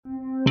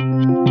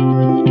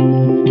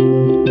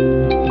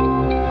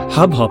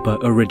Hubhopper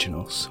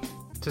Originals.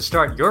 To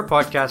start your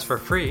podcast for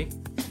free,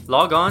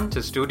 log on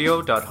to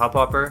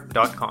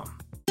studio.hubhopper.com.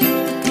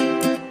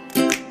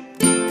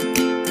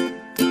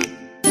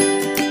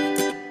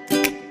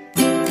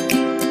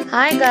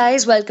 Hi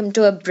guys, welcome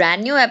to a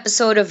brand new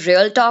episode of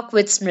Real Talk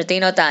with Smriti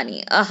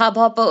Notani, a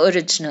Hubhopper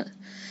original.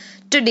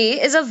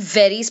 Today is a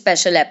very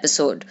special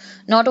episode,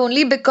 not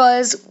only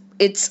because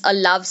it's a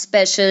love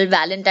special,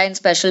 Valentine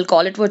special,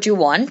 call it what you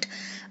want,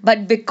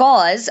 but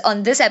because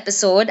on this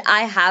episode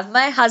I have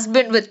my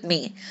husband with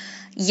me.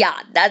 Yeah,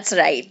 that's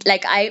right.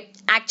 Like, I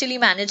actually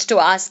managed to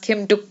ask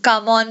him to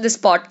come on this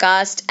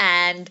podcast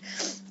and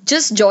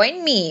just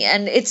join me.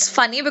 And it's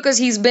funny because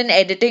he's been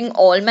editing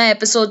all my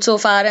episodes so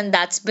far, and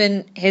that's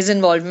been his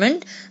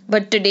involvement.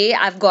 But today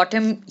I've got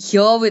him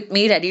here with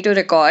me, ready to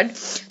record.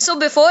 So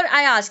before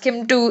I ask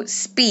him to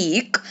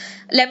speak,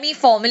 let me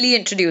formally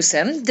introduce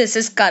him. This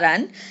is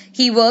Karan.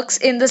 He works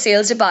in the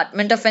sales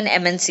department of an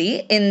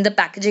MNC in the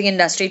packaging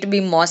industry, to be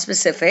more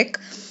specific.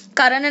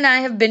 Karan and I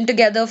have been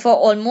together for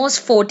almost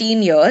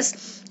 14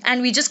 years.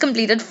 And we just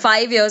completed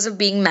 5 years of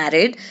being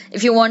married.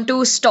 If you want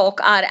to stalk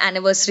our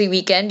anniversary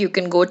weekend, you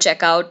can go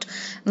check out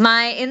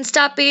my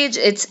Insta page.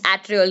 It's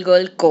at Real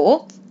Girl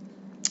Co.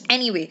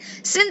 Anyway,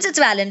 since it's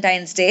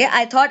Valentine's Day,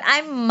 I thought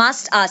I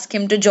must ask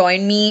him to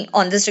join me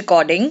on this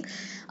recording.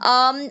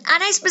 And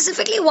I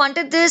specifically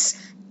wanted this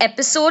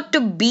episode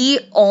to be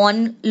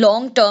on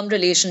long-term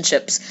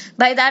relationships.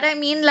 By that I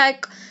mean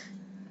like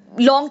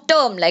long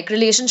term, like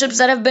relationships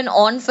that have been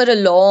on for a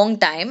long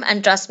time,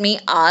 and trust me,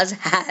 ours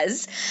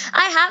has.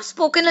 I have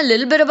spoken a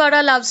little bit about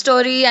our love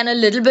story and a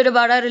little bit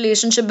about our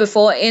relationship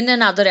before in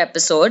another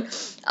episode.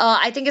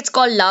 I think it's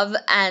called Love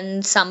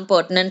and Some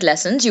Pertinent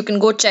Lessons. You can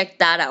go check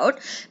that out.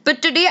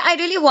 But today I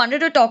really wanted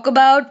to talk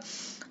about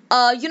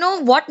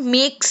what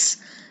makes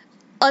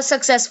a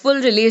successful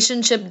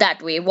relationship that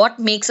way, what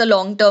makes a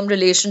long term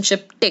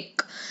relationship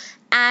tick.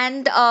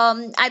 And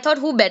I thought,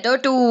 who better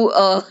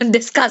to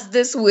discuss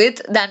this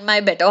with than my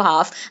better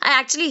half. I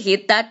actually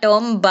hate that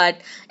term, but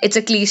it's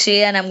a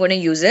cliche and I'm going to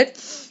use it.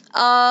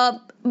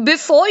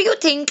 Before you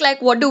think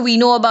like, what do we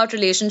know about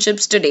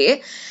relationships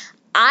today?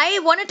 I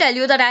want to tell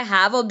you that I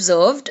have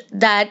observed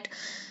that,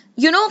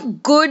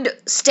 good,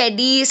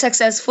 steady,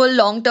 successful,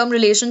 long-term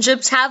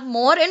relationships have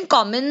more in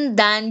common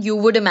than you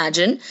would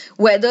imagine,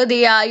 whether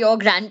they are your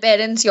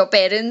grandparents, your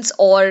parents,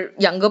 or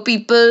younger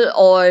people,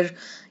 or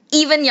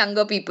even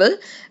younger people.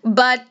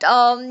 But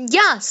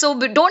so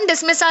don't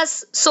dismiss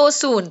us so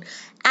soon,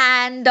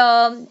 and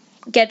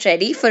get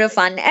ready for a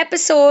fun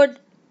episode.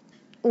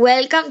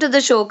 Welcome to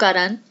the show,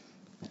 Karan.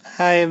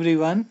 Hi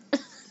everyone.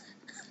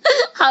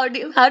 How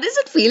does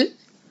it feel?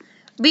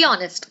 Be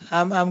honest.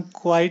 I'm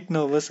quite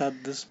nervous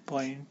at this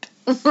point.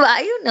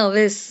 Why are you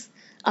nervous?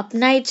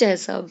 Apna hi hai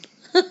sab.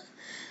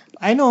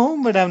 I know,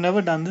 but I've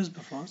never done this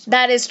before. So.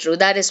 That is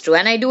true,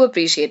 and I do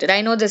appreciate it.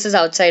 I know this is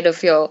outside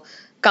of your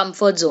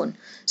comfort zone.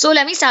 So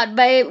let me start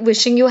by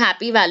wishing you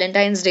happy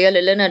Valentine's Day a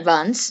little in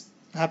advance.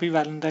 Happy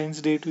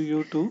Valentine's Day to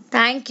you too.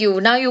 Thank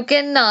you. Now you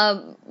can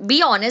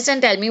be honest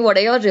and tell me what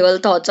are your real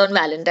thoughts on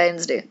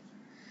Valentine's Day.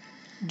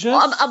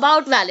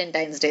 About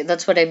Valentine's Day,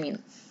 that's what I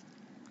mean.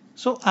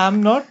 So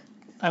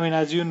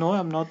as you know,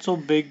 I'm not so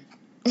big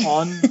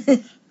on,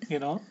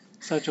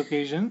 such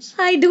occasions.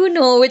 I do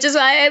know, which is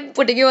why I'm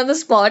putting you on the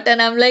spot,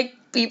 and I'm like,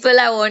 people,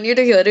 I want you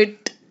to hear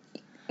it.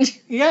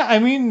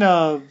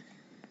 Yeah,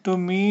 to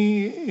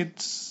me,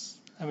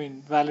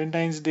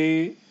 Valentine's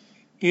Day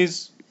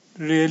is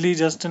really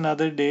just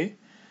another day.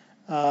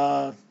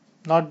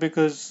 Not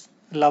because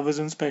love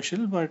isn't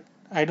special, but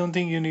I don't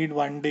think you need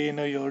one day in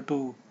a year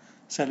to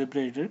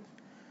celebrate it.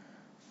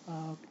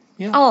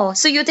 Yeah. Oh,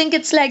 so you think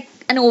it's like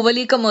an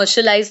overly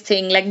commercialized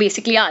thing, like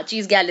basically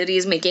Archie's Gallery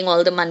is making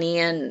all the money,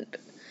 and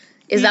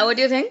is that what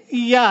you think?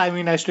 Yeah,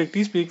 I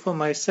strictly speak for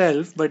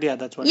myself, but yeah,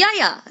 that's what.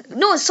 Yeah.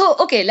 No, so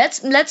okay,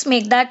 let's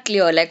make that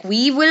clear. Like,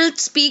 we will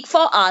speak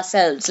for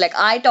ourselves. Like,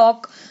 I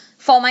talk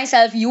for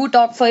myself, you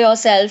talk for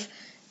yourself,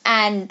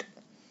 and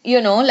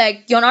you're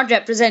not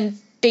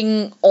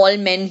representing all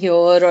men here,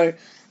 or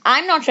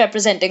I'm not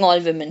representing all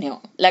women here.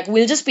 Like,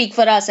 we'll just speak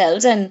for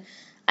ourselves, and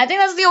I think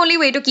that's the only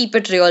way to keep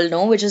it real,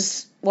 no? Which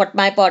is what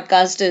my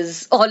podcast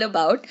is all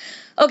about.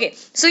 Okay,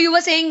 so you were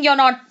saying you're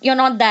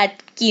not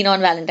that keen on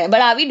Valentine, but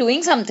are we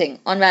doing something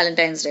on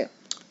Valentine's Day?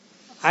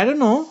 I don't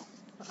know.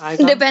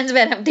 Depends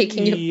where I'm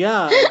taking you.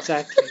 Yeah,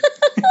 exactly.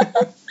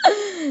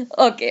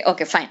 Okay,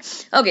 fine.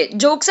 Okay,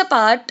 jokes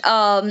apart,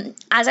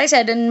 as I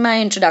said in my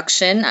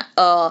introduction,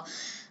 I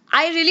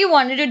really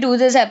wanted to do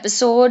this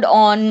episode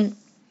on,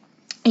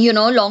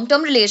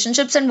 long-term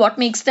relationships and what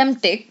makes them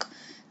tick.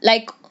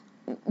 Like,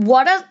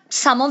 what are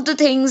some of the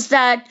things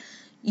that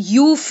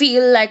you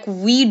feel like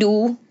we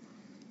do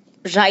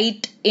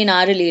right in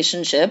our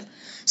relationship?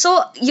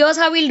 So here's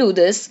how we'll do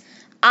this.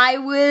 I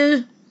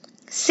will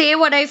say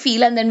what I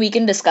feel and then we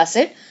can discuss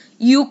it.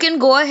 You can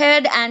go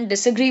ahead and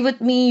disagree with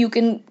me. You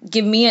can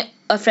give me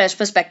a fresh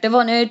perspective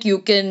on it. You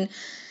can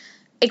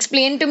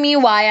explain to me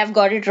why I've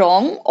got it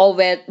wrong or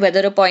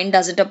whether a point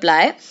doesn't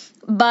apply.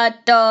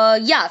 But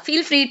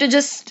feel free to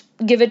just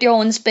give it your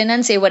own spin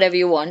and say whatever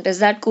you want. Is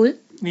that cool?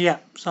 Yeah,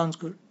 sounds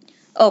good.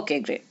 Okay,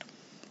 great.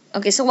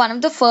 Okay, so one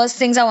of the first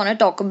things I want to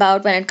talk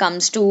about when it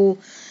comes to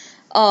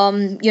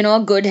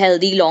a good,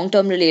 healthy,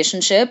 long-term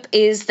relationship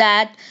is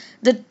that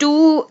the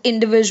two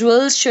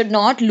individuals should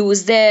not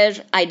lose their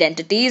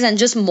identities and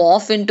just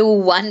morph into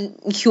one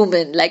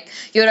human. Like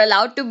you're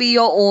allowed to be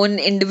your own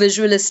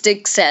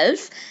individualistic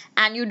self,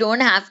 and you don't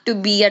have to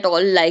be at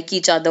all like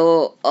each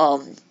other.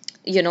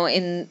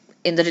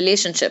 In the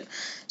relationship.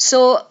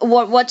 So,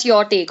 what's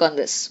your take on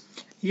this?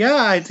 Yeah,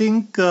 I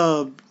think,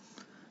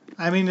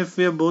 I mean, if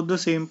we are both the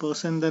same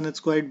person, then it's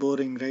quite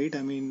boring, right?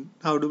 I mean,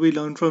 how do we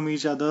learn from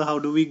each other? How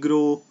do we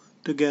grow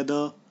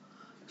together?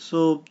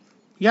 So,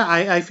 yeah,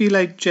 I feel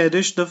I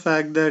cherish the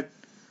fact that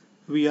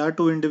we are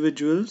two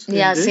individuals in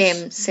Yeah, this,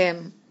 same,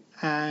 same.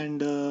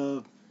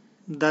 and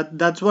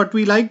that's what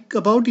we like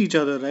about each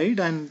other, right?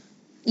 And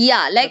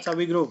Yeah, that's how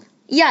we grow.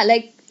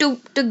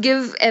 to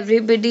give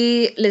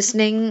everybody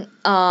listening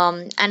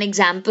an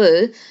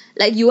example,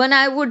 like you and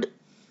I would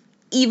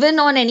even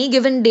on any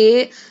given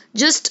day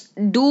just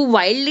do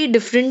wildly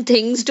different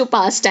things to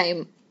pass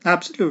time.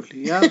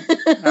 Absolutely, yeah,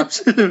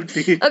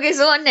 absolutely. Okay,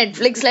 so on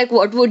Netflix, like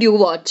what would you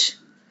watch?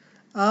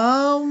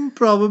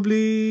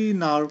 Probably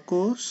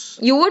Narcos.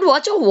 You would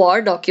watch a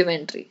war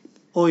documentary.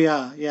 Oh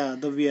yeah, yeah,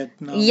 the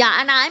Vietnam.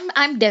 Yeah, and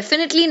I'm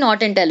definitely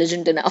not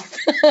intelligent enough.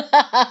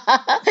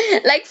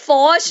 Like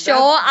for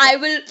sure I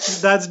will.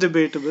 That's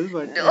debatable,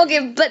 but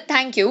Okay, but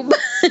thank you.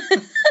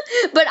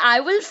 But I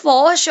will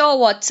for sure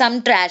watch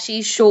some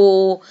trashy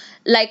show.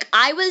 Like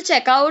I will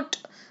check out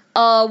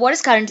what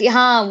is currently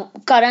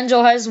Karan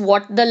Johar's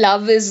What the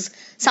Love is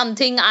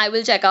something I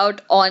will check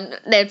out on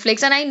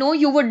Netflix, and I know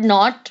you would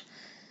not,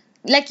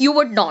 like you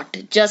would not,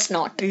 just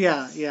not.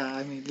 yeah, yeah.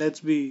 I mean, let's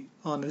be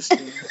honest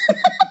here.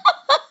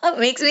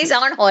 Makes me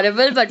sound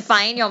horrible, but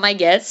fine, you're my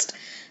guest.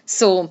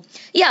 So,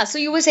 yeah, so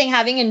you were saying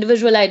having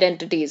individual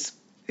identities.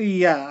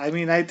 Yeah, I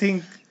mean, I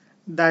think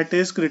that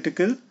is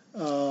critical.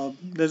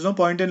 There's no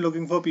point in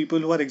looking for people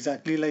who are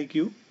exactly like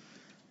you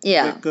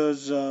Yeah.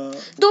 because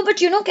Though, but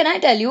can I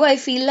tell you, I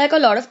feel like a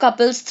lot of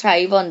couples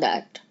thrive on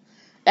that.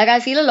 Like, I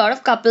feel a lot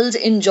of couples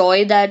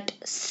enjoy that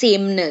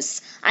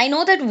sameness. I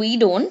know that we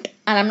don't,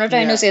 and I'm not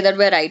trying to yeah, say that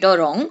we're right or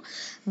wrong,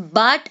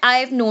 but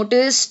I've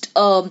noticed,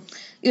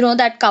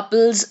 that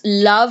couples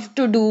love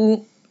to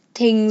do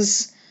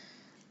things,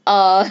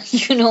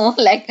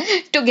 like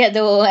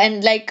together.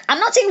 And, like, I'm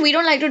not saying we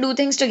don't like to do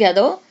things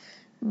together,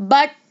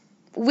 but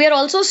we're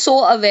also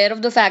so aware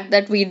of the fact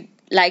that we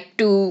like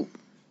to,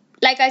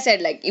 like I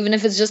said, like even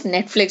if it's just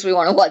Netflix, we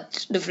want to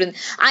watch different.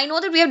 I know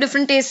that we have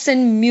different tastes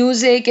in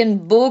music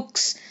and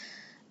books,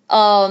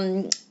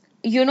 um,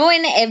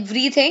 in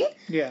everything.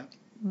 yeah.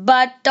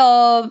 But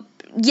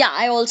yeah,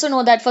 I also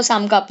know that for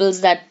some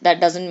couples that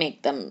doesn't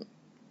make them.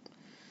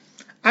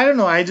 I don't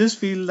know. I just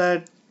feel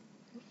that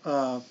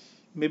uh,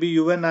 maybe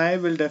you and I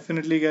will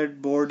definitely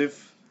get bored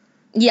if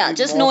Yeah, we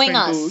just morph knowing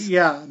into, us.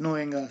 yeah,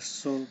 knowing us.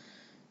 So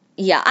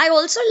Yeah, I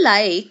also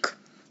like,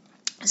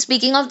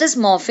 speaking of this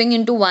morphing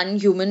into one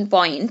human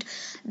point,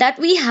 that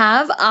we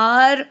have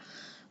our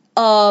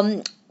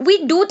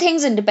we do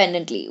things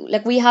independently.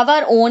 Like we have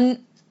our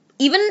own,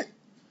 even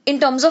in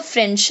terms of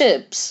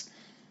friendships.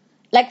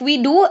 Like we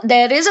do,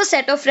 there is a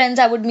set of friends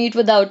I would meet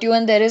without you,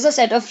 and there is a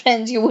set of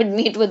friends you would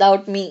meet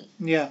without me.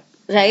 yeah,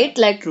 yeah, Right?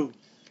 Like, true.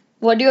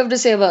 what do you have to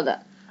say about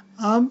that?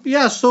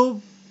 Yeah,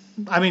 so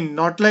I mean,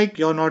 not like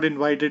you're not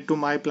invited to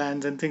my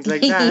plans and things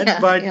like that, Yeah,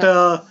 but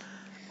yeah.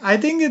 I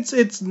think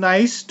it's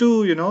nice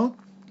to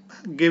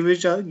give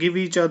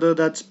each other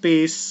that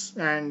space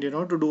and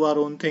to do our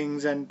own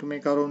things and to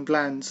make our own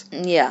plans.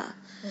 Yeah.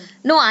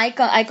 No,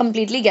 I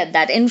completely get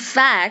that. In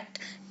fact,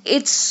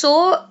 it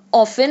so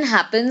often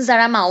happens that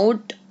I'm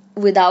out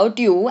without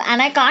you,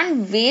 and I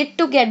can't wait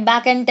to get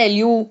back and tell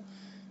you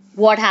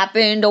what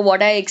happened or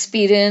what I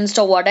experienced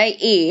or what I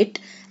ate.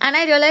 And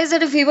I realized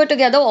that if we were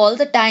together all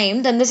the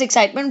time, then this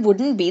excitement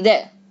wouldn't be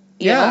there.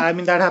 You Yeah, know? I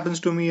mean that happens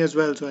to me as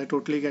well, so I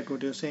totally get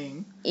what you're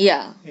saying.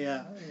 Yeah.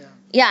 Yeah, yeah.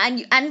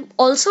 Yeah, and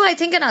also I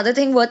think another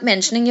thing worth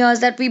mentioning here is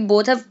that we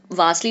both have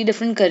vastly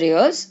different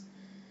careers.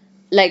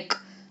 Like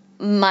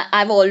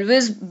I've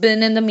always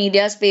been in the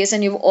media space,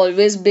 and you've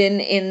always been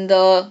in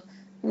the,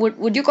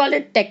 would you call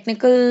it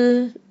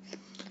technical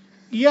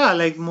Yeah,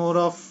 like more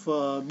of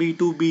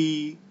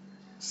B2B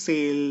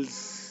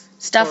sales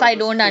stuff sort I of a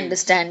don't space.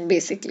 understand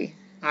basically.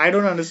 I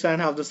don't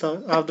understand half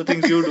the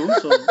things you do,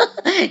 so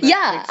that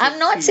Yeah, makes it I'm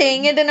not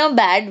saying even. it in a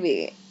bad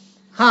way.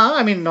 Huh,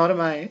 I mean, not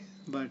am I,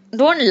 but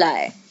Don't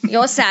lie.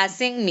 You're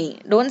sassing me.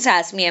 Don't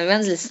sass me.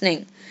 Everyone's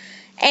listening.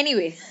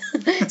 Anyway,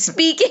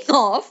 speaking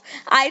of,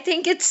 I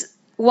think it's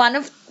one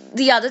of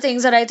the other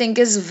things that I think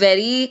is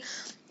very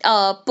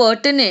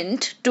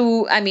pertinent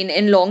to, I mean,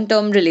 in long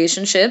term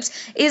relationships,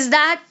 is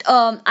that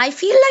I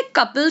feel like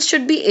couples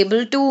should be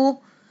able to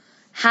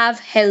have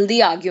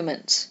healthy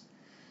arguments.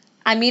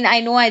 I mean, I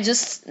know I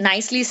just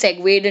nicely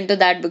segued into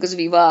that because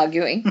we were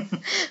arguing,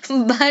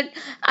 but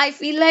I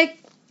feel like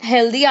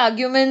healthy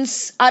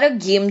arguments are a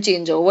game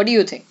changer. What do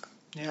you think?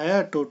 yeah,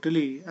 yeah,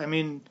 totally. I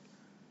mean,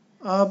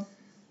 uh,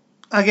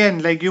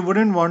 again, like you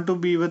wouldn't want to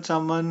be with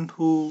someone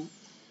who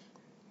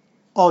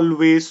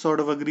always sort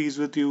of agrees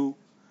with you,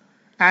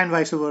 and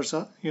vice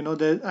versa.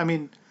 I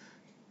mean,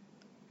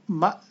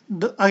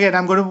 again,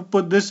 I'm going to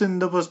put this in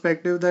the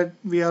perspective that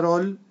we are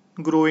all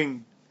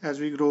growing as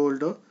we grow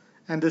older,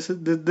 and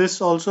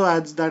this also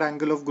adds that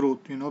angle of growth,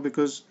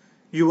 because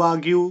you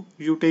argue,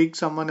 you take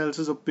someone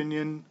else's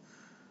opinion,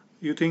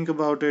 you think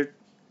about it,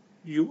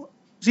 you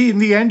see, in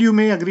the end, you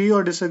may agree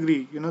or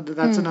disagree,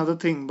 that's Hmm. another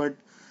thing, but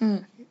Hmm.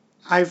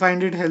 I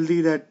find it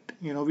healthy that,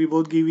 we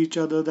both give each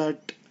other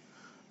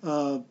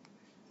uh,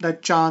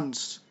 that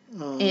chance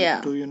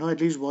Yeah. to,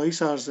 at least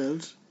voice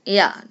ourselves.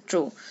 Yeah,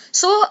 true.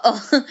 So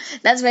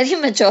that's very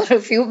mature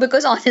of you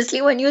because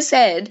honestly, when you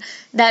said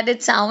that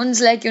it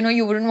sounds like,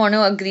 you wouldn't want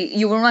to agree,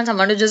 you wouldn't want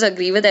someone to just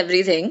agree with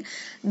everything,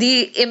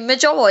 the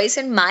immature voice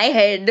in my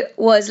head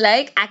was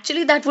like,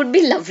 actually, that would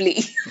be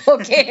lovely.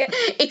 Okay.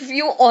 If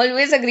you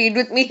always agreed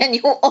with me and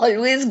you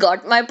always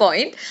got my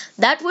point,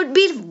 that would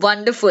be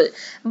wonderful.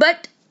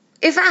 But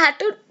if I had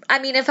to,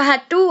 if I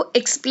had to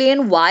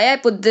explain why I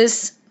put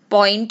this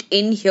point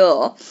in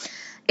here,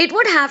 it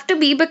would have to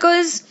be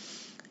because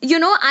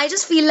I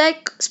just feel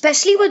like,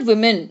 especially with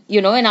women,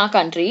 in our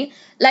country,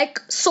 like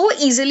so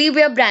easily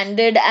we are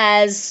branded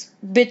as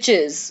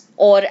bitches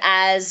or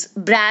as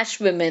brash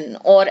women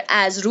or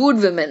as rude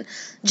women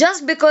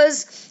just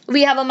because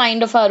we have a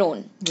mind of our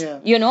own, Yeah.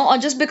 or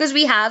just because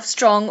we have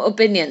strong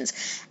opinions.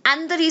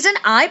 And the reason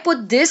I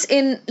put this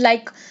in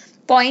like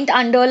point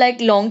under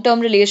like long term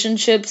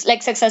relationships,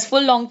 like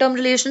successful long term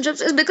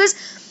relationships, is because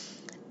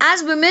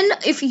as women,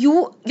 if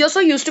you're so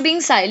used to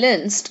being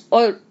silenced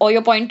or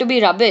your point to be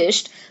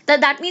rubbished,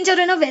 that means you're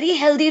in a very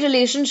healthy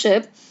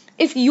relationship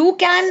if you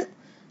can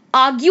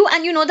argue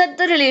and you know that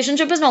the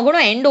relationship is not going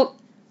to end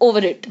over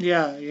it.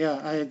 Yeah, yeah,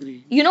 I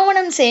agree. You know what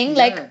I'm saying?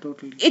 Like Yeah,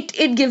 totally.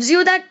 it gives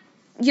you that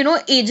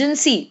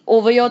agency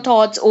over your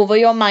thoughts, over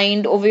your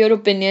mind, over your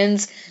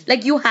opinions.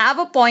 Like you have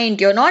a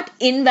point, you're not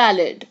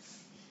invalid.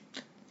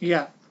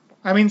 Yeah.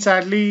 I mean,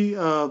 sadly,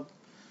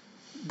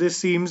 this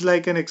seems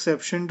like an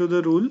exception to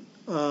the rule.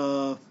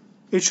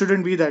 It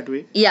shouldn't be that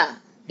way. Yeah, You know.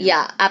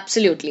 yeah,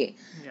 absolutely.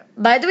 Yeah.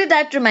 By the way,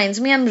 that reminds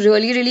me, I'm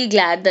really, really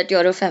glad that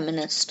you're a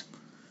feminist.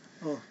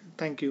 Oh,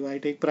 thank you. I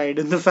take pride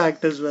in the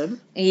fact as well.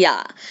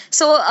 Yeah.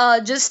 So,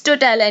 just to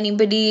tell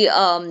anybody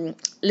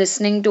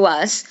listening to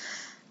us,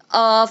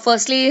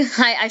 firstly,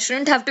 I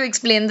shouldn't have to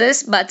explain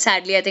this, but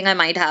sadly, I think I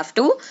might have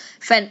to.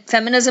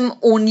 Feminism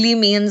only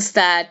means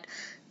that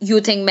you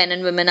think men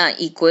and women are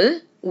equal,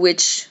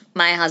 which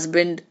my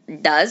husband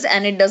does,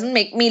 and it doesn't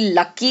make me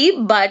lucky,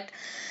 but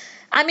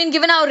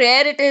given how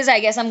rare it is, I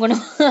guess I'm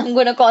gonna I'm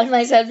gonna call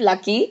myself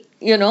lucky.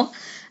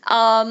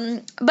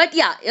 But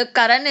yeah,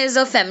 Karan is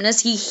a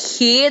feminist. He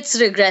hates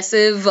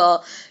regressive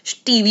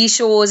TV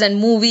shows and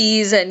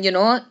movies, and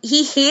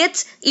he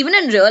hates even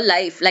in real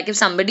life. Like if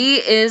somebody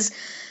is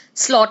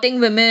slotting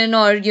women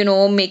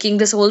or making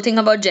this whole thing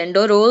about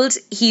gender roles,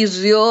 he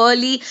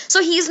really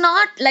so he's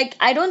not like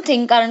I don't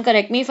think Karan,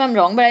 correct me if I'm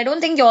wrong, but I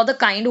don't think you're the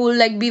kind who will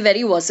like be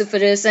very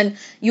vociferous and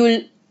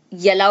you'll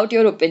yell out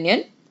your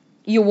opinion.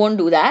 You won't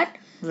do that,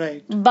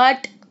 Right.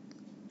 but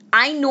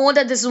I know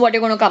that this is what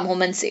you're going to come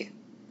home and say.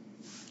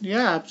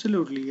 Yeah,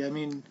 absolutely. I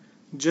mean,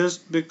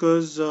 just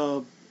because,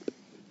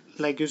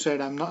 like you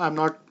said, I'm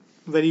not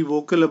very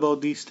vocal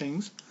about these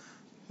things,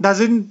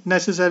 doesn't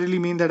necessarily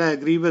mean that I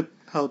agree with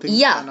how things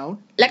Yeah. pan out.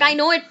 Like I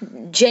know it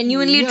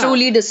genuinely, Yeah,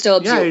 truly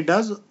disturbs yeah, you. it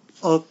does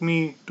irk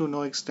me to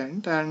no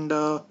extent, and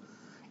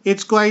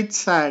it's quite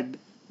sad.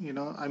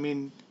 I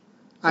mean,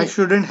 I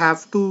shouldn't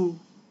have to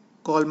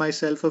call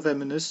myself a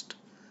feminist.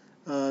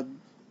 Uh,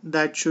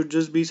 that should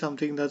just be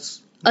something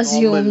that's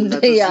normal, Assumed.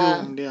 that's Yeah.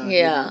 assumed. Yeah,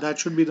 Yeah. that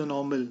should be the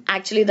normal.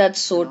 Actually, that's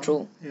You so know,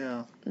 true.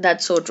 yeah,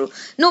 That's so true.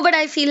 No, but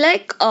I feel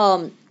like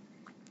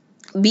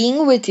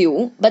being with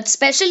you, but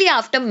especially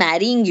after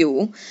marrying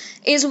you,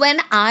 is when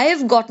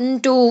I've gotten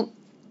to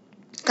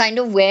kind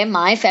of wear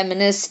my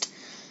feminist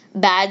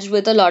badge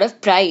with a lot of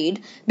pride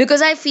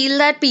because I feel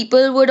that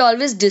people would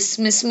always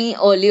dismiss me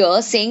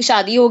earlier saying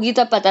shadi hogi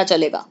tab pata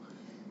chalega,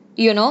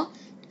 you know?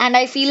 And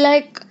I feel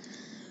like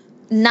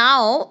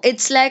now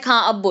it's like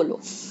हाँ अब बोलो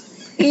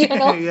you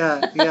know.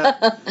 yeah, yeah.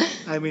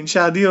 I mean,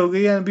 शादी हो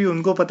गई है अभी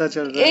उनको पता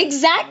चल रहा है.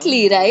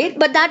 Exactly, right?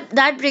 But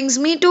that brings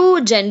me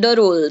to gender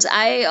roles.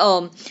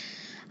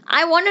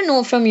 I want to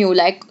know from you,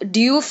 like,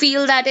 do you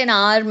feel that in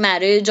our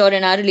marriage or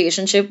in our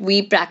relationship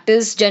we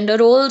practice gender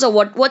roles, or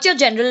what's your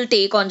general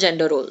take on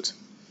gender roles?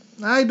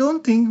 I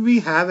don't think we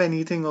have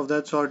anything of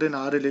that sort in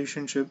our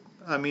relationship.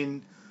 I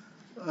mean,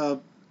 uh,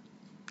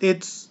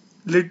 it's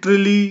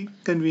literally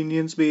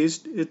convenience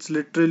based. It's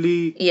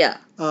literally Yeah,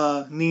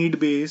 need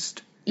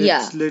based.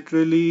 yeah, It's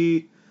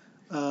literally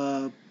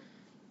uh,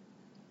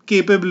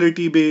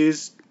 capability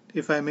based,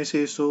 if I may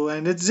say so.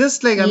 And it's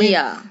just like, I mean,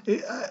 yeah.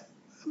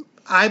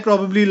 I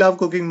probably love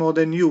cooking more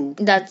than you. I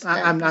mean, That's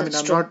I'm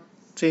true. not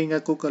saying I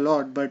cook a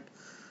lot, but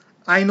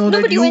I know No,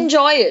 that but you you.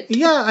 enjoy it.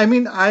 Yeah, I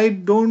mean, I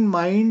don't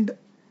mind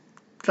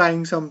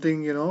trying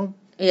something,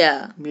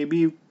 Yeah,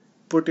 maybe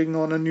putting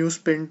on a new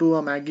spin to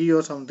a Maggie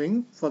or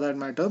something for that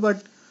matter.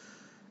 But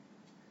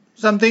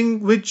something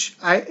which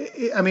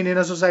I mean, in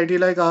a society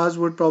like ours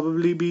would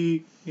probably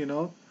be,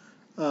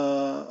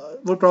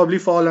 would probably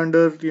fall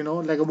under,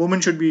 like a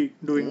woman should be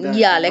doing that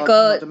Yeah, and like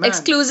not a a man.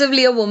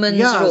 exclusively a woman's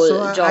Yeah, so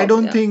role I job.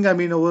 don't Yeah. think, I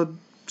mean, over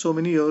so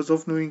many years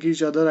of knowing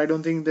each other, I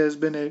don't think there's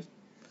been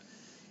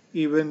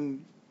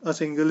even a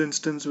single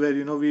instance where,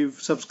 we've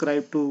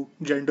subscribed to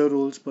gender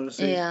roles per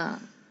se. Yeah.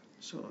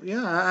 So,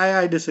 yeah,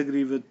 I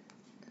disagree with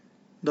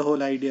the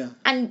whole idea.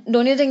 And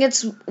don't you think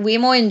it's way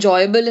more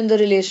enjoyable in the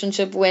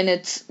relationship when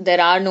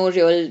there are no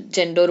real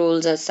gender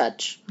roles as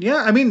such? Yeah,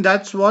 I mean,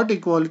 that's what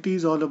equality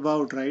is all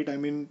about, right? I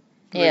mean,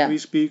 when Yeah. we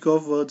speak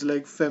of words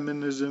like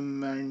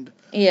feminism and,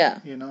 Yeah.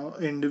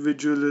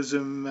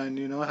 individualism and,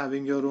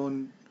 having your own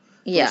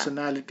Yeah.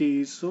 personality.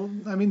 So,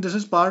 I mean, this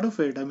is part of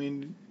it. I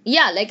mean,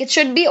 Yeah, like it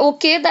should be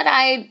okay that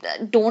I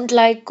don't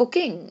like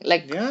cooking.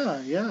 Like,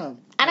 yeah.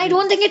 and I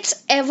don't think it's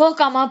ever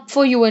come up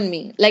for you and me.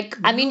 Like,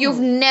 I mean, you've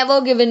No.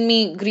 never given me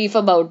grief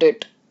about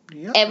it.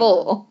 Yeah. Ever.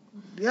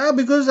 Yeah,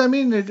 because, I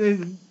mean,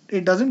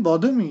 it doesn't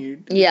bother me.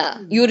 Yeah.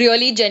 You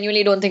really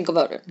genuinely don't think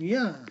about it.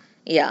 Yeah.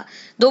 Yeah.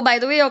 Though, by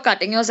the way, you're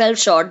cutting yourself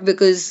short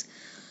because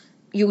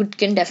you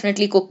can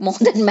definitely cook more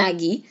than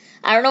Maggie.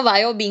 I don't know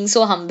why you're being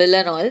so humble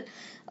and all.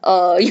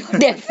 You're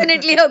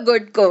definitely a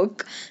good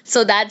cook.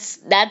 So that's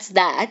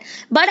that.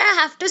 But I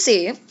have to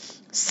say,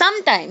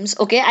 sometimes,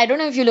 okay, I don't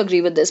know if you'll agree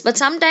with this, but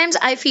sometimes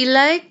I feel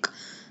like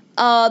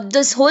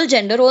this whole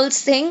gender roles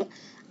thing,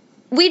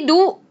 we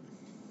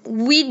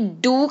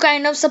do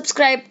kind of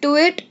subscribe to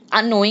it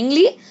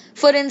unknowingly.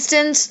 For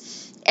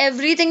instance,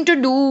 everything to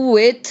do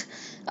with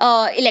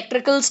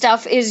electrical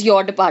stuff is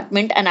your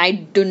department and I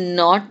do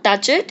not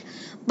touch it.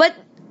 But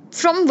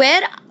from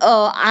where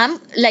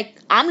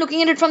I'm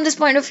looking at it from this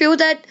point of view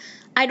that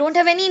I don't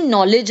have any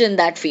knowledge in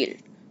that field.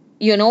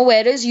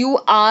 Whereas you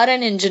are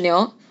an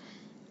engineer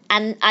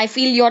and I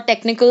feel your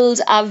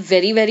technicals are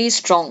very, very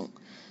strong.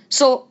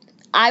 So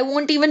I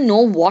won't even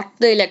know what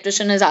the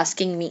electrician is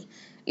asking me.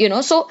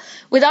 So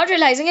without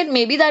realizing it,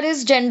 maybe that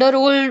is gender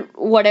role,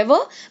 whatever.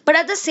 But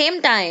at the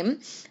same time,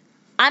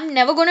 I'm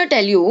never going to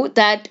tell you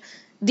that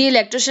the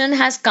electrician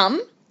has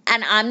come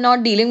and I'm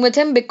not dealing with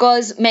him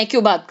because मैं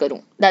क्यों बात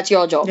करूं? That's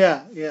your job.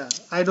 Yeah.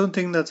 I don't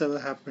think that's ever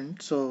happened.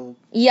 So,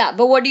 Yeah,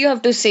 but what do you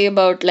have to say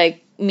about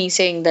like me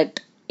saying that,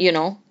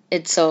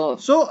 it's a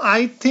so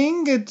I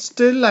think it's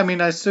still, I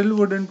mean, I still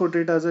wouldn't put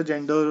it as a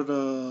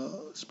gender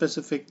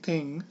specific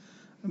thing.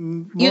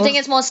 you think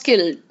it's more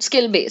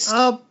skill based?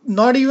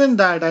 Not even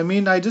that. I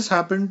mean, I just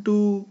happened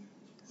to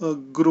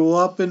grow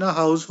up in a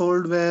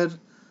household where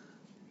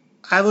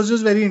I was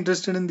just very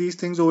interested in these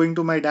things owing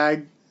to my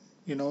dad,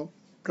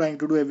 trying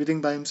to do everything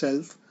by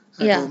himself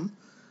at Yeah. home.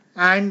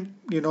 And,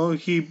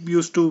 he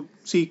used to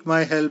seek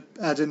my help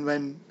as and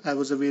when I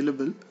was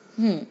available.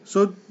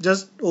 So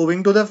just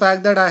owing to the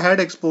fact that I had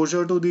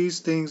exposure to these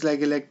things like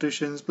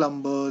electricians,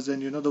 plumbers,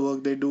 and, the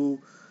work they do,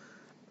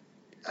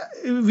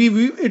 we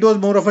it was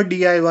more of a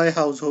DIY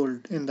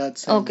household in that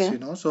sense,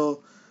 Okay. So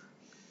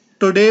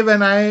today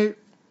when I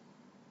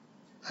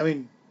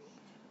mean,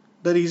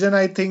 the reason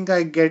I think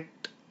I get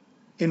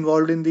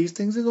involved in these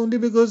things is only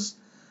because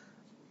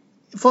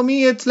for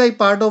me it's like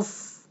part of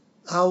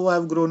how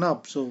I've grown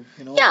up. So,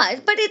 Yeah,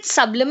 but it's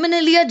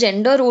subliminally a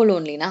gender role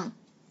only, na.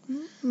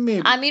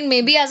 maybe. I mean,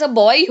 maybe as a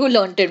boy you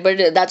learnt it, but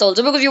that's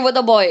also because you were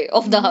the boy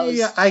of the house.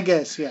 Yeah, I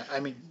guess. Yeah, I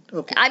mean,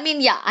 okay. I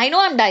mean, yeah, I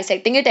know I'm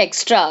dissecting it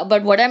extra,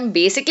 but what I'm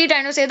basically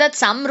trying to say that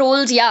some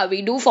roles, yeah,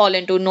 we do fall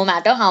into, no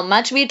matter how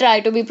much we try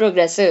to be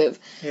progressive,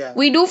 Yeah.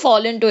 we do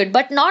fall into it,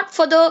 but not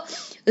for the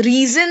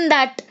reason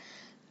that,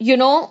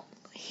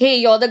 hey,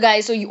 you're the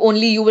guy, so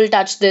only you will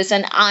touch this,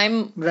 and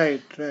I'm,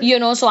 Right.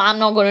 so I'm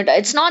not going to.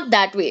 It's not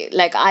that way.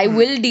 Like, I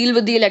will deal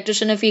with the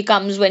electrician if he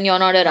comes when you're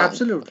not around.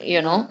 Absolutely.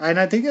 You know? And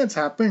I think it's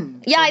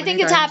happened. Yeah, so I many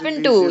think it's times in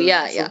happened these too.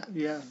 years. Yeah, So,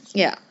 yeah. yeah.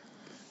 Yeah.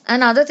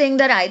 Another thing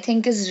that I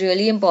think is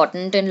really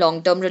important in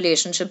long term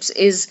relationships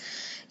is,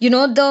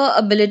 the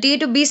ability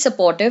to be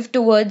supportive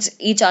towards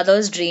each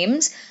other's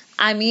dreams.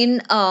 I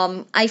mean,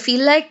 I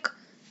feel like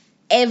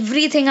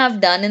everything I've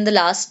done in the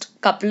last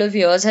couple of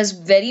years has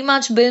very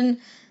much been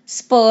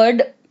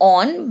spurred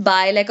on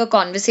by like a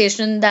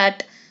conversation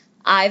that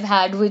I've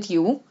had with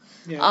you.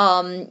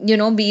 Yeah.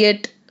 Be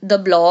it the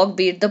blog,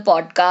 be it the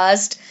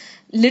podcast.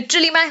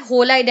 Literally, my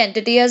whole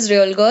identity as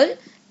Real Girl,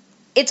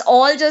 it's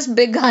all just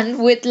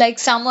begun with like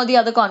some or the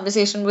other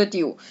conversation with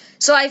you.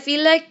 So I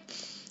feel like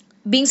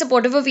being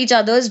supportive of each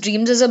other's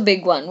dreams is a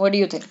big one. What do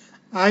you think?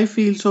 I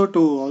feel so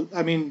too.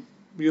 I mean,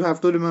 you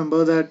have to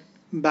remember that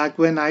back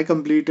when I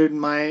completed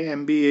my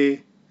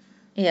MBA,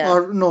 Yeah.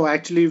 or no,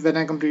 actually, when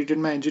I completed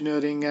my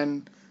engineering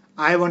and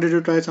I wanted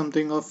to try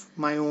something of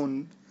my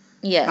own,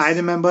 Yes. I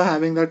remember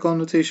having that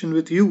conversation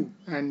with you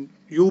and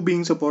you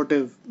being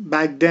supportive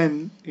back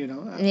then,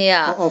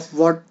 Yeah. of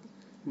what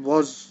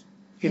was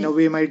in a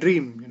way my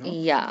dream.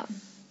 Yeah.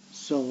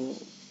 So,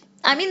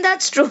 I mean,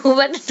 that's true,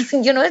 but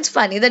it's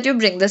funny that you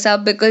bring this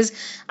up because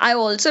I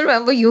also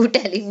remember you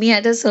telling me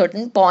at a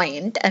certain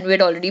point, and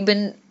we'd already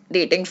been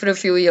dating for a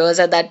few years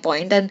at that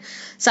point, and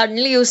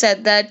suddenly you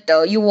said that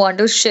you want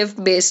to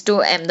shift base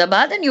to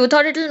Ahmedabad, and you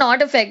thought it will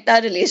not affect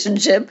our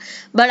relationship.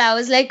 But I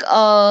was like,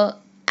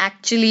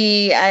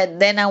 actually,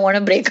 then I want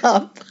to break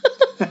up.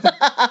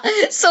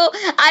 So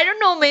I don't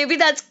know. Maybe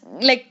that's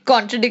like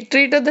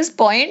contradictory to this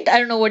point. I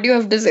don't know. What do you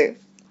have to say?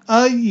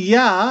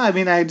 Yeah, I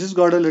mean, I just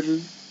got a little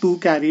too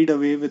carried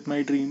away with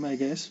my dream, I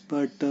guess.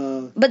 But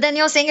then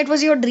you're saying it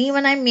was your dream,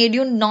 and I made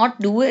you not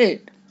do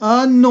it.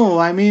 No,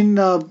 I mean,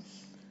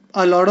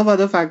 a lot of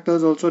other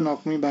factors also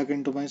knocked me back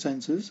into my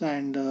senses.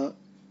 And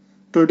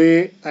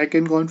today, I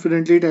can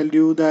confidently tell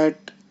you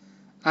that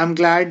I'm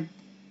glad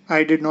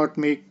I did not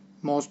make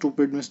more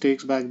stupid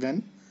mistakes back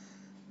then.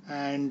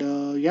 And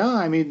yeah,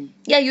 I mean,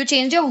 Yeah, you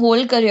changed your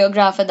whole career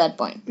graph at that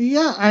point.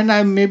 yeah, and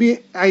I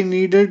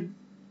needed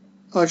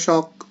a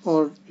shock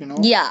or,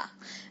 Yeah,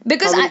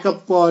 because a wake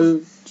up call,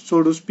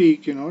 so to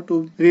speak,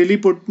 to really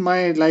put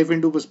my life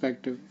into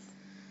perspective.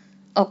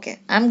 okay,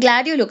 I'm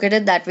glad you look at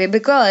it that way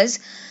because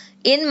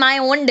in my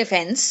own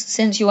defense,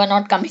 since you are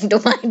not coming to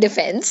my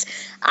defense,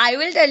 I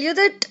will tell you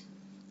that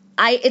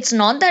it's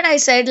not that I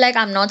said like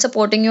I'm not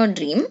supporting your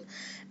dream,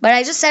 but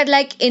I just said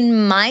like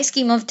in my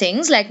scheme of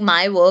things, like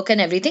my work and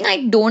everything,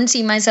 I don't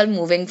see myself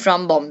moving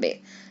from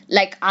Bombay.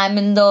 Like I'm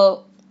in the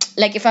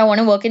like if I want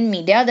to work in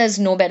media, there's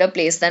no better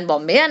place than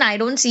Bombay, and I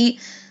don't see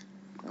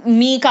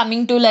me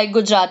coming to like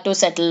Gujarat to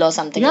settle or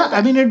something Yeah, like I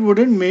that. mean, it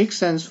wouldn't make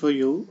sense for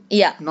you.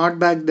 Yeah, Not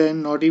back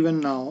then, not even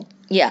now.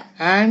 yeah.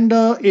 And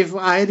if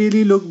I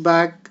really look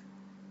back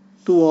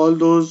to all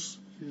those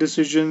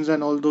decisions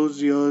and all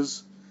those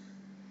years,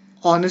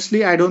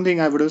 honestly, I don't think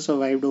I would have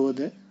survived over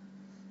there.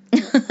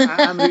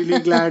 I'm really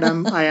glad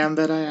I am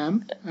where I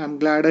am. I'm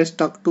glad I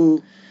stuck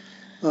to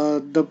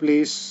the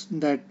place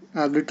that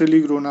I've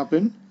literally grown up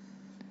in.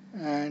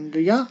 And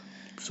yeah,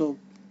 so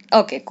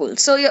Okay, cool.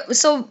 So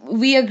so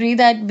we agree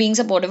that being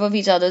supportive of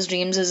each other's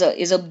dreams is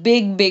a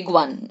big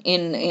one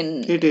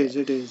it is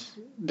in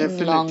long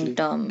definitely,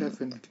 term.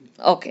 definitely.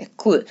 Okay,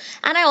 cool.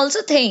 And I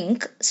also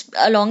think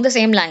along the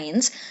same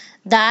lines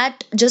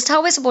that just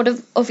how we're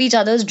supportive of each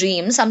other's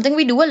dreams, something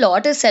we do a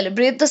lot is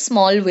celebrate the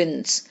small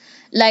wins.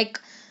 Like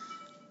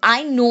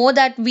I know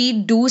that we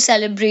do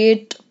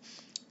celebrate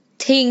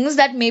things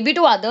that maybe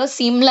to others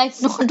seem like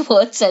not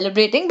worth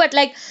celebrating, but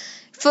like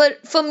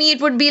for me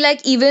it would be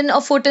like even a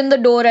foot in the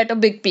door at a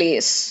big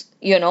place,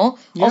 or for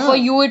Yeah,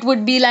 you it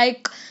would be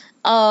like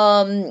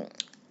um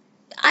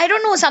I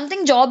don't know,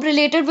 something job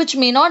related which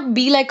may not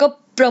be like a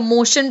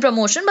promotion,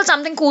 but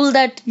something cool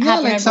that yeah,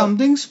 happened like at work.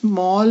 something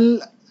small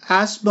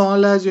as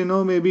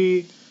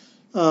maybe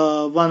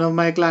one of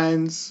my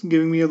clients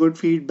giving me a good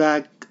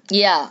feedback,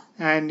 Yeah,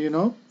 and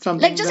like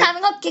something just that,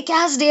 having a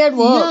kick-ass day at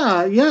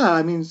work. yeah,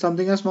 I mean,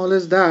 something as small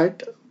as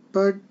that,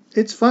 but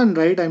it's fun,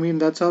 right? I mean,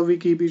 that's how we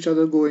keep each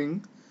other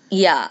going.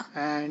 Yeah,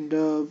 And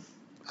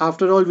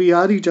after all, we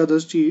are each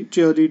other's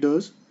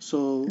cheerleaders,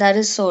 so that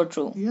is so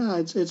true. yeah,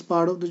 it's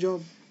part of the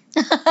job.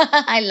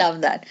 I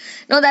love that.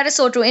 No, that is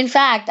so true. In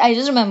fact, I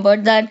just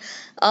remembered that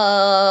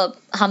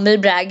humble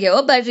brag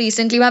here, but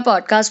recently my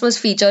podcast was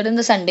featured in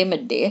the Sunday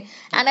Midday.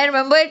 And I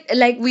remember it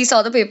like we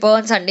saw the paper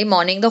on Sunday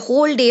morning, the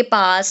whole day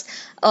passed.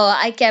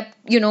 I kept,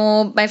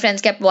 my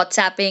friends kept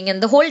WhatsApping,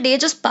 and the whole day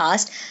just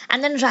passed.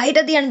 And then right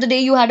at the end of the day,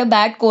 you had a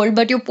bad cold,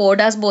 but you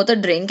poured us both a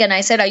drink. And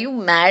I said, "Are you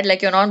mad?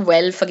 Like, you're not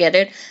well, forget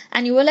it."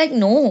 And you were like,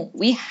 "No,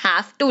 we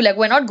have to. Like,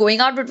 we're not going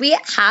out, but we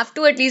have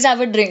to at least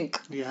have a drink."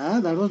 Yeah,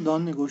 that was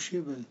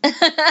non-negotiable.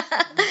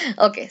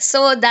 Okay,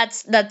 so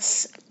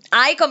that's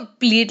I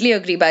completely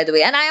agree, by the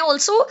way. And I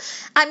also,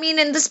 I mean,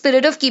 in the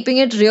spirit of keeping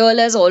it real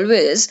as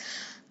always,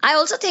 I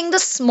also think the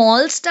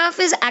small stuff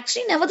is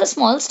actually never the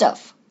small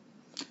stuff.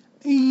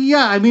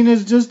 Yeah, I mean,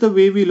 it's just the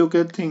way we look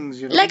at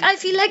things. Like I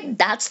feel like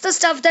that's the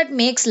stuff that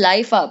makes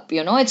life up.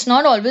 It's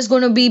not always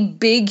going to be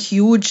big,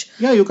 huge.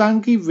 Yeah, you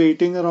can't keep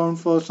waiting around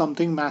for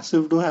something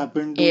massive to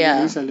happen to really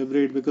Yeah.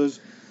 celebrate, because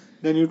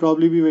then you'll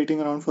probably be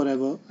waiting around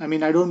forever. I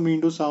mean, I don't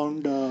mean to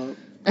sound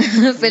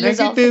negative,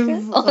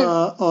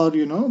 Philosophical. or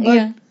but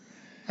Yeah.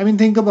 I mean,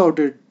 think about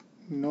it.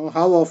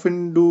 How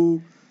often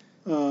do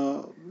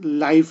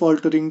life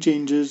altering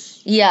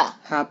changes Yeah.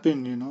 happen?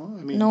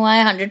 I mean, No, I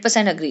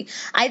 100% agree.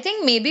 I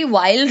think maybe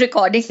while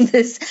recording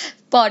this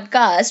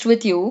podcast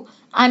with you,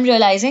 I'm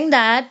realizing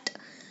that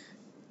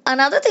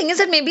another thing is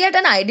that maybe at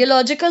an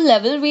ideological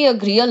level, we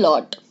agree a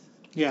lot.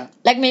 yeah,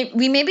 Like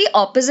we may be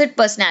opposite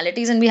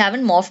personalities and we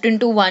haven't morphed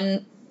into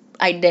one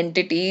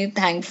identity,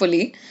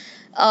 thankfully.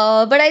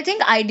 But I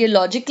think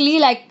ideologically,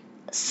 like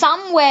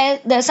somewhere,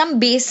 there's some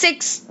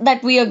basics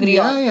that we agree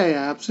yeah, on. yeah,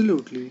 yeah,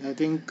 absolutely. I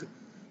think,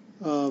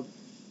 uh,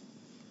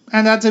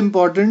 and that's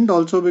important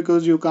also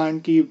because you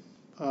can't keep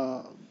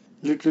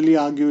literally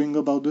arguing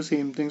about the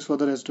same things for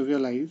the rest of your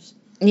lives.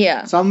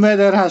 Yeah. Somewhere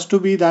there has to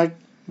be that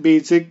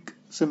basic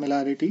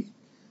similarity,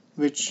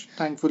 which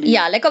thankfully,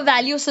 Yeah, like a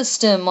value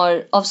system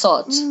or of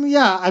sorts.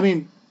 yeah, I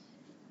mean,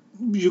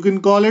 you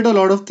can call it a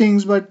lot of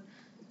things, but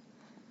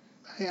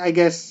I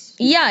guess,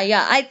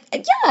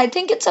 I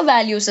think it's a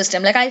value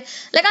system. Like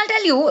I'll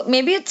tell you,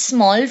 maybe it's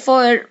small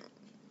for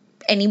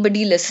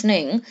anybody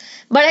listening,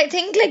 but I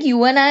think like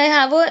you and I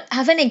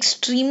have an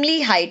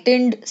extremely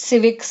heightened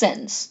civic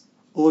sense.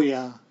 Oh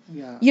yeah,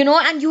 yeah.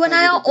 And you and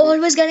I I would are agree.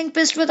 always getting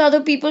pissed with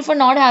other people for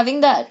not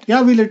having that.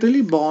 Yeah, we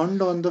literally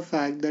bond on the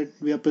fact that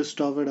we are pissed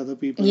off at other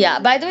people all Yeah,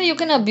 the by the way, you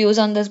time. can abuse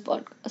on this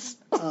podcast.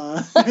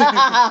 Uh,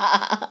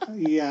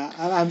 yeah,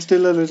 I'm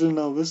still a little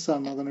nervous, so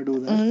I'm not gonna do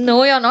that. But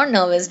No, you're not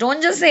nervous.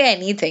 Don't just say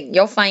anything.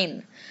 You're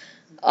fine.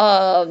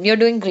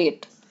 You're doing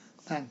great.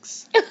 thanks.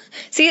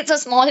 See, it's a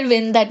small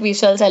win that we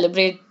shall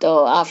celebrate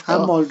after.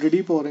 I'm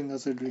already pouring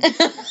us a drink.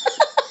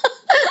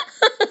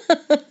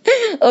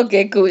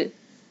 Okay, cool.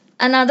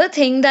 Another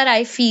thing that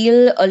I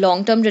feel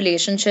long-term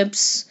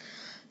relationships,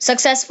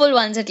 successful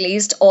ones at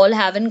least, all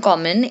have in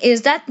common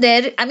is that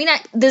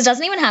this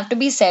doesn't even have to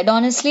be said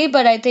honestly,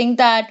 but I think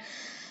that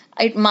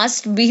it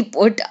must be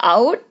put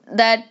out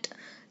that,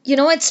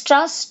 it's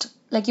trust.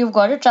 Like, you've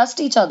got to trust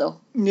each other.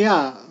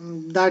 Yeah,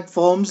 that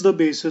forms the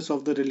basis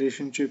of the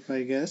relationship,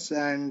 I guess.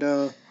 And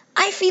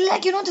I feel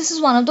like, this is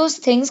one of those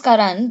things,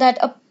 Karan,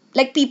 that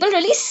like people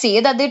really say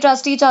that they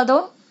trust each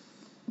other,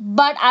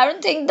 but I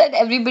don't think that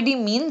everybody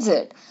means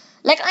it.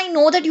 Like, I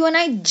know that you and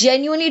I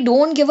genuinely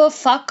don't give a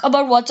fuck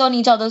about what's on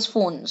each other's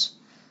phones.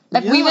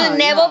 Like, we will yeah,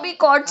 never yeah, be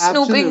caught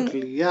snooping.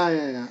 absolutely. Yeah,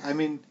 yeah, yeah. I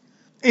mean,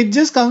 it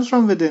just comes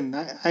from within.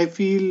 I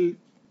feel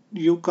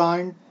you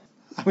can't.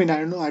 I mean, I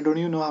don't know. I don't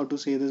even know how to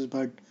say this,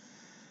 but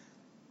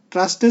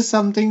trust is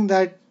something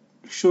that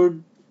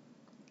should.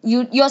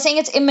 You're saying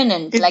it's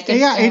imminent, It like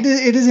yeah, it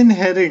is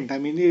inherent. I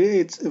mean,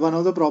 it's one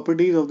of the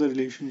properties of the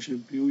relationship.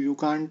 You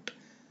can't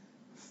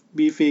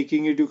be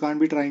faking it. You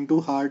can't be trying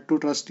too hard to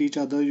trust each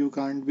other. You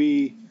can't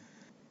be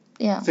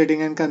yeah.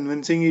 sitting and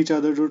convincing each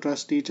other to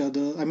trust each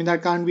other. I mean,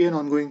 that can't be an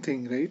ongoing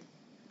thing, right?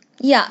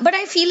 Yeah, but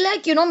I feel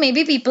like,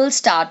 maybe people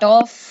start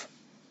off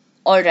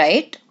all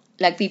right.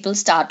 Like people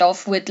start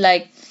off with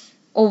like,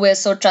 oh, we're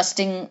so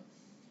trusting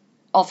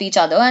of each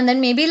other. And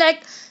then maybe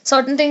like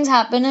certain things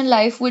happen in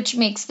life which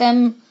makes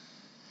them.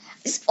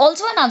 It's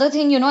also another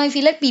thing, I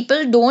feel like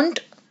people don't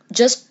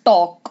just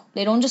talk,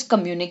 they don't just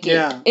communicate.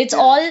 Yeah, It's yeah.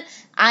 all,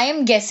 I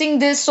am guessing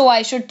this, so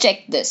I should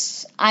check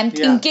this. I'm Yeah.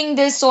 thinking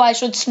this, so I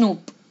should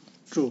snoop,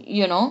 True.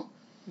 you know?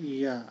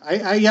 Yeah.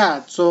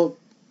 Yeah. So,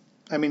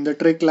 I mean, the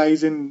trick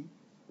lies in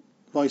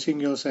voicing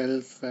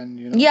yourself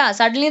and, Yeah,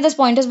 suddenly this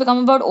point has become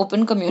about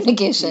open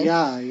communication.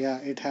 Yeah, yeah,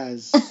 it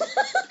has.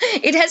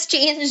 It has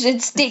changed,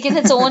 it's taken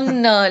its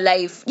own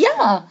life.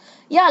 Yeah,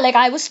 yeah, like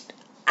I was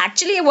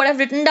actually what I've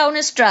written down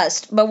is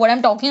trust, but what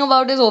I'm talking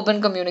about is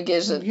open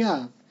communication.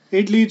 Yeah.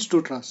 It leads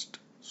to trust.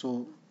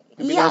 So,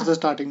 maybe Yeah. that's the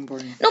starting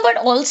point. No, but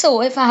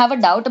also if I have a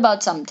doubt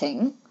about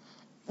something,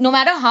 no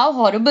matter how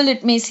horrible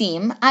it may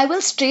seem, I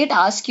will straight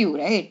ask you,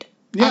 right?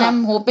 And Yeah.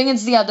 I'm hoping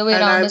it's the other way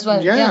And around as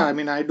well. yeah, I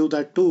mean, I do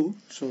that too.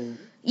 So,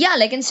 Yeah,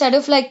 like instead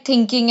of like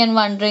thinking and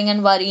wondering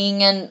and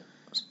worrying and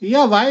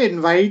yeah, why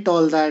invite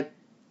all that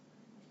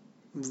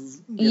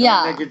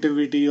Yeah.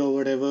 negativity or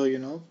whatever,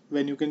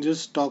 when you can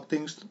just talk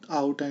things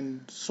out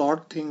and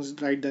sort things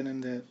right then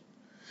and there.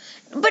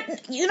 but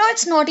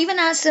it's not even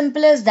as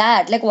simple as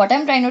that. Like what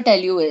I'm trying to tell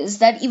you is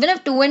that even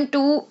if 2 and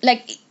 2,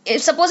 like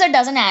if suppose it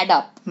doesn't add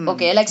up,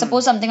 okay, like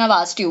suppose something I've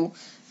asked you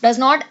does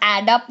not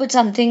add up with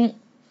something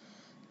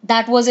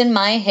that was in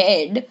my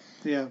head,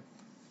 Yeah.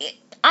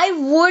 I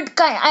would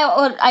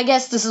or I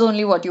guess this is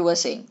only what you were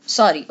saying.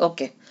 Sorry,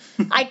 okay.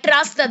 I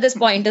trust that this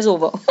point is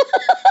over.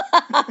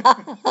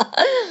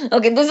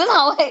 Okay, this is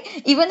how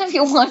even if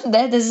you want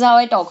that, this is how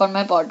I talk on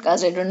my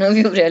podcast. I don't know if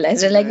you've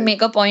realized it. Like Right.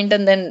 make a point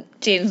and then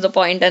change the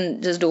point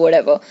and just do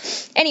whatever.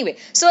 Anyway,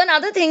 so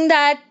another thing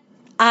that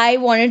I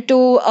wanted to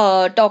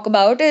talk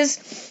about is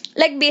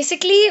like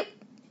basically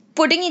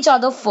putting each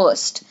other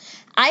first.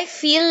 I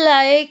feel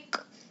like,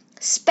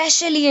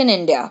 especially in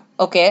India,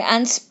 okay,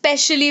 and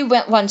especially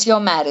once you're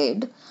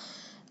married,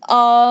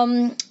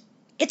 um,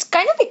 it's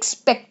kind of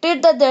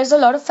expected that there's a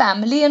lot of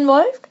family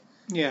involved,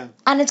 Yeah.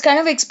 and it's kind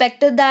of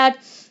expected that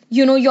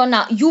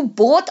you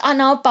both are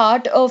now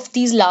part of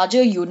these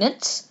larger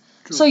units.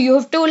 True. So you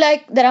have to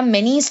like there are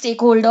many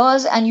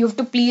stakeholders and you have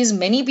to please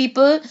many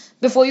people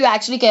before you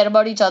actually care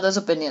about each other's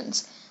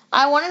opinions.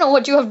 I want to know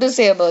what you have to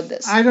say about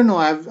this. I don't know.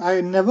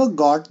 I never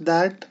got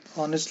that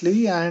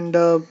honestly, and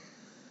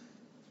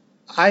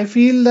I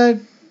feel that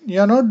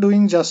you're not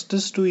doing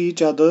justice to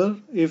each other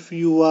if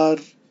you are,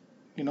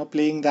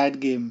 playing that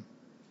game.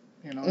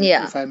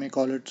 Yeah. If I may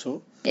call it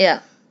so, Yeah.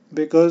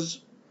 because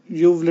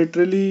you've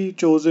literally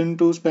chosen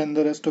to spend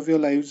the rest of your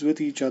lives with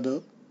each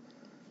other,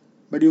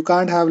 but you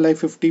can't have like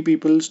 50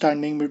 people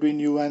standing between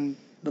you and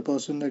the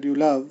person that you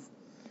love.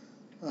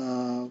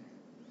 Uh,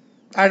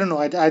 I don't know.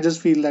 I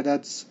just feel that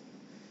that's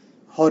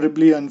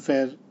horribly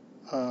unfair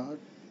uh,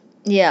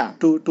 Yeah.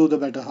 to the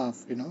better half.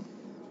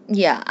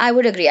 Yeah, I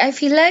would agree. I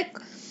feel like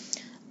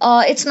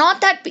it's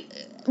not that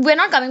we're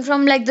not coming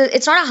from like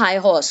it's not a high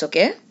horse,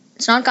 okay?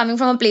 It's not coming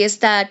from a place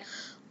that,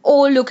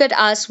 oh, look at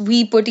us,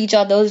 we put each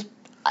other's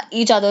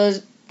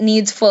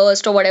needs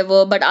first or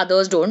whatever, but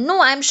others don't.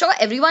 No, I'm sure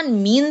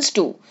everyone means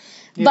to.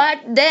 But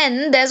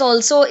then there's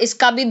also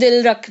iska bhi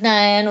dil rakhna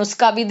hai and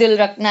uska bhi dil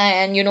rakhna hai,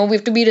 and we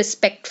have to be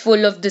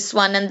respectful of this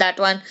one and that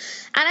one.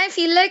 And I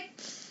feel like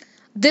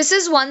this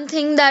is one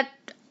thing that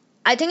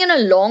I think in a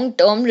long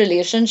term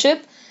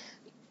relationship,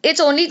 it's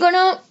only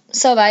gonna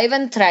survive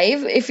and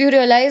thrive if you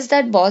realize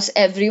that, boss,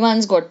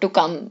 everyone's got to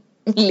come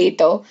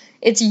later.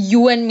 It's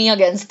you and me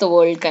against the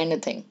world kind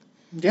of thing.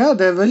 Yeah,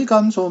 there will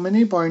come so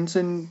many points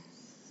in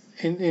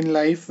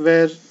life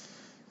where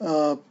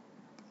uh,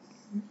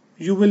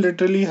 you will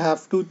literally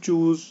have to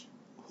choose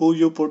who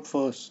you put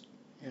first,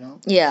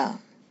 Yeah.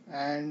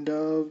 And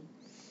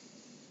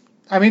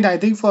I mean, I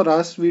think for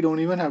us, we don't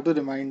even have to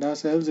remind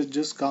ourselves. It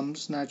just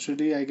comes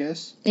naturally, I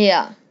guess.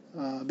 Yeah.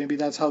 Maybe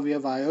that's how we are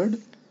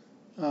wired.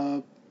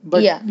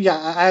 But Yeah.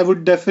 yeah, I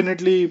would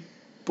definitely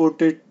put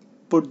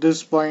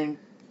this point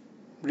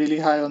really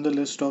high on the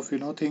list of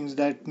things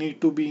that need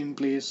to be in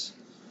place.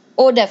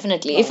 Oh,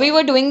 definitely. If we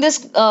were doing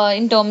this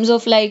in terms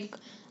of like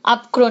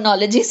आप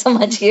chronology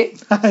समझिए.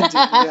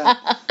 Yeah.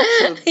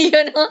 So,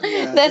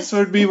 Yeah, this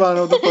would be one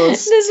of the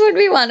first. This would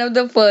be one of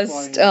the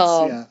first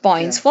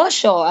points, for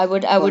sure. I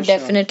would For sure,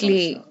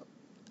 definitely for sure.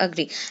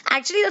 agree.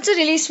 Actually, that's a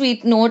really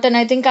sweet note, and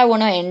I think I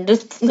want to end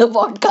the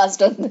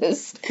podcast on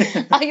this.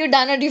 Are you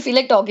done, or do you feel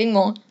like talking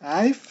more?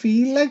 I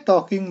feel like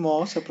talking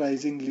more,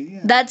 surprisingly.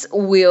 That's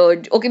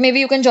weird. Okay, maybe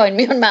you can join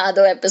me on my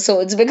other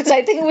episodes, because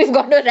I think we've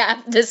got to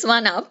wrap this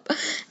one up.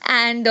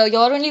 And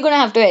you're only going to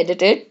have to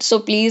edit it. So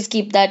please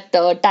keep that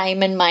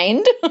time in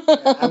mind.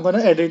 I'm going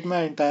to edit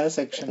my entire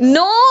section.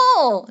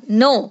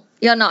 No,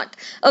 you're not.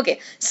 Okay,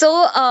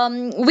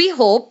 so we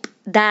hope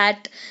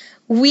that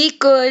we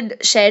could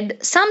shed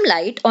some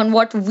light on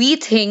what we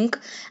think,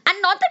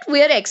 and not that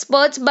we're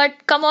experts, but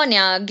come on,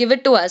 yeah, give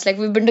it to us. Like,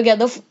 we've been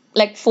together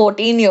like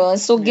 14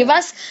 years, so give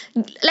us,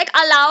 like,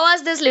 allow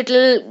us this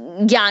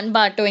little gyan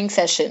bartering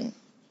session.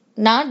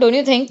 Nah, don't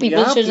you think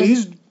people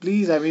should?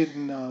 Please. I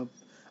mean,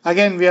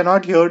 again, we are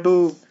not here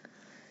to.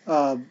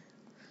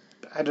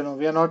 I don't know.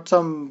 We are not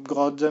some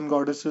gods and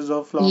goddesses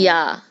of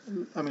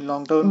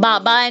long term.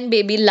 Baba and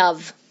baby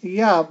love.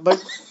 Yeah,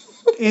 but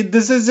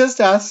this is just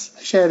us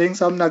sharing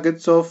some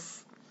nuggets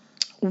of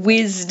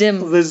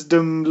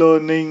wisdom,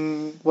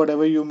 learning,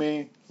 whatever you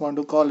may want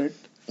to call it.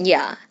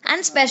 Yeah,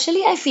 and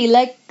especially I feel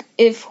like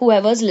if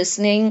whoever's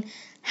listening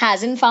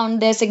hasn't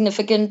found their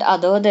significant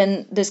other,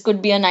 then this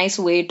could be a nice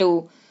way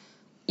to,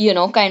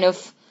 kind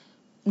of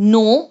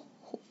know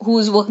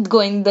who's worth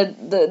going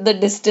the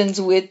distance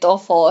with or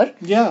for.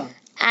 Yeah.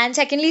 And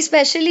secondly,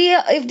 especially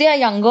if they are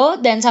younger,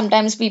 then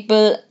sometimes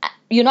people,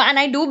 and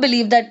I do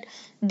believe that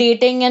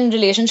dating and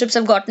relationships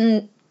have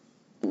gotten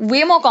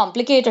way more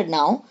complicated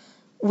now,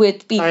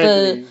 with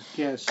people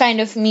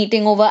kind of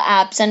meeting over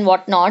apps and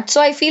whatnot.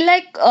 So I feel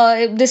like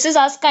this is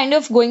us kind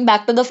of going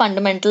back to the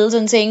fundamentals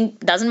and saying,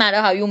 doesn't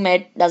matter how you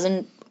met,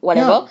 doesn't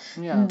whatever.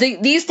 Yeah.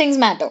 These things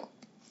matter.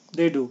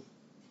 They do.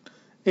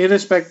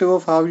 Irrespective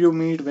of how you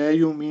meet, where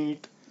you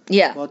meet,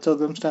 what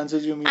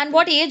circumstances you meet. And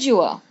what age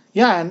you are.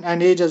 Yeah,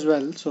 and age as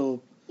well.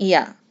 So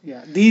yeah.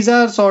 These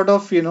are sort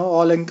of,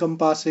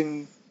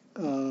 all-encompassing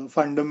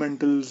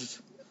fundamentals,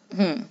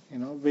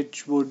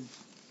 which would...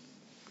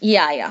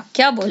 Yeah.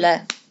 Kya bola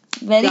hai?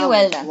 Very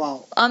well done.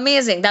 Wow.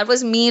 Amazing. That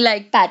was me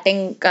like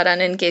patting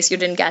Karan in case you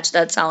didn't catch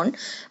that sound.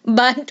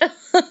 But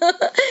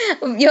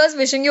here's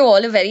wishing you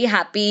all a very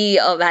happy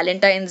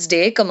Valentine's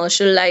Day,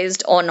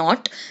 commercialized or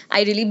not.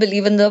 I really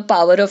believe in the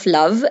power of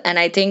love, and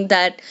I think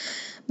that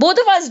both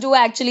of us do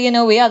actually in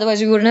a way,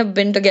 otherwise we wouldn't have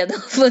been together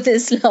for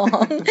this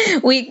long.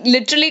 We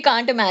literally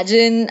can't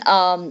imagine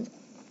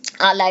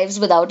our lives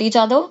without each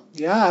other.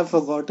 Yeah, I've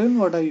forgotten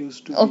what I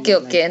used to Okay,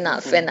 be like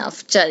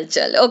enough. Chal.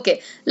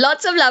 Okay,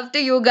 lots of love to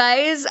you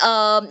guys.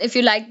 If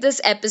you like this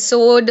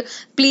episode,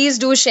 please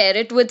do share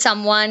it with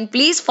someone.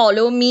 Please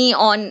follow me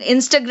on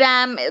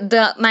Instagram.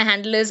 My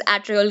handle is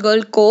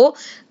 @RealGirlCo.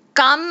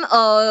 Come,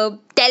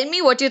 tell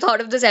me what you thought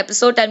of this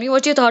episode. Tell me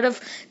what you thought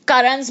of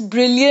Karan's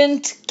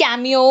brilliant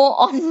cameo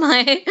on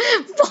my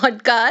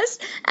podcast.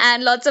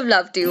 And lots of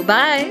love to you.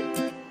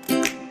 Bye.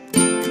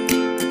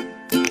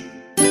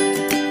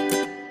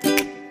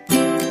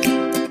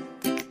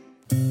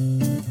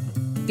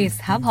 इस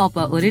hub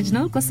hopper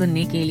original को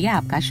सुनने के लिए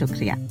आपका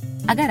शुक्रिया।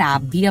 अगर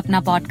आप भी अपना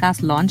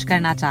पॉडकास्ट लॉन्च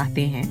करना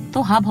चाहते हैं,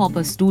 तो हब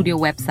हॉपर स्टूडियो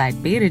वेबसाइट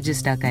पे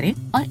रजिस्टर करें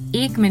और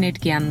 1 मिनट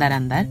के अंदर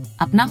अंदर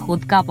अपना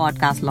खुद का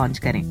पॉडकास्ट लॉन्च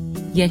करें।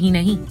 यही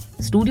नहीं,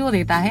 स्टूडियो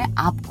देता है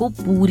आपको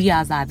पूरी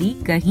आजादी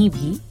कहीं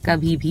भी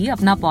कभी भी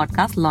अपना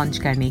पॉडकास्ट लॉन्च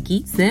करने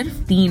की,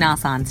 सिर्फ 3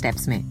 आसान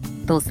स्टेप्स में।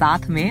 तो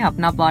साथ में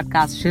अपना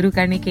पॉडकास्ट शुरू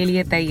करने के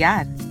लिए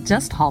तैयार?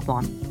 Just hop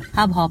on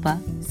hub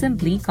hopper,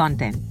 simply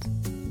content.